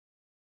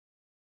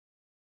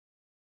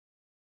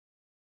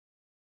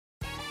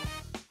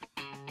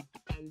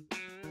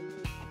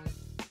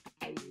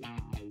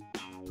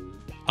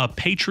A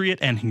patriot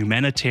and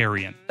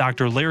humanitarian,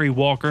 Dr. Larry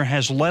Walker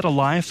has led a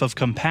life of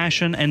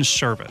compassion and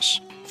service.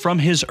 From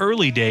his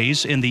early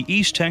days in the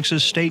East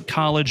Texas State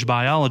College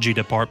Biology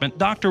Department,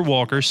 Dr.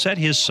 Walker set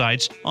his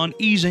sights on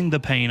easing the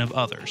pain of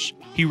others.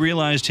 He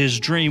realized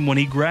his dream when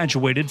he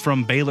graduated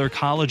from Baylor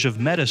College of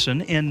Medicine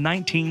in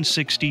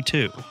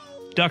 1962.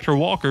 Dr.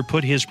 Walker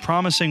put his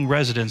promising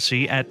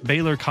residency at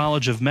Baylor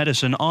College of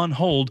Medicine on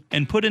hold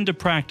and put into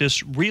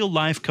practice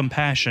real-life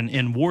compassion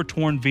in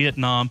war-torn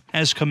Vietnam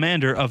as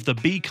commander of the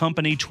B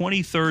Company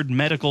 23rd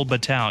Medical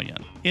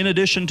Battalion. In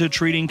addition to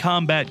treating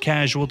combat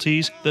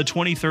casualties, the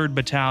 23rd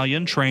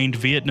Battalion trained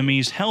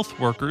Vietnamese health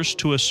workers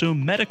to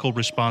assume medical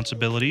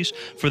responsibilities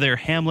for their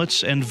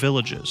hamlets and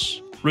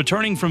villages.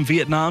 Returning from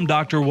Vietnam,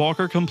 Dr.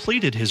 Walker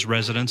completed his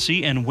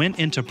residency and went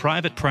into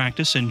private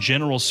practice in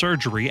general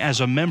surgery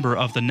as a member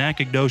of the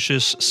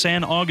Nacogdoches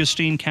San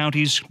Augustine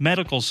County's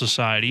Medical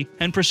Society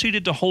and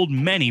proceeded to hold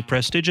many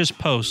prestigious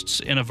posts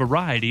in a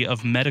variety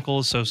of medical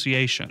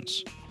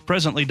associations.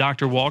 Presently,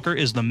 Dr. Walker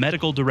is the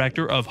medical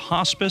director of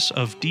Hospice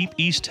of Deep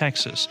East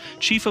Texas,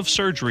 chief of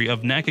surgery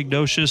of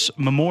Nacogdoches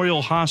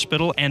Memorial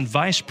Hospital, and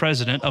vice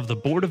president of the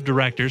board of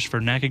directors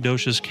for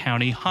Nacogdoches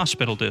County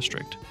Hospital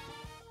District.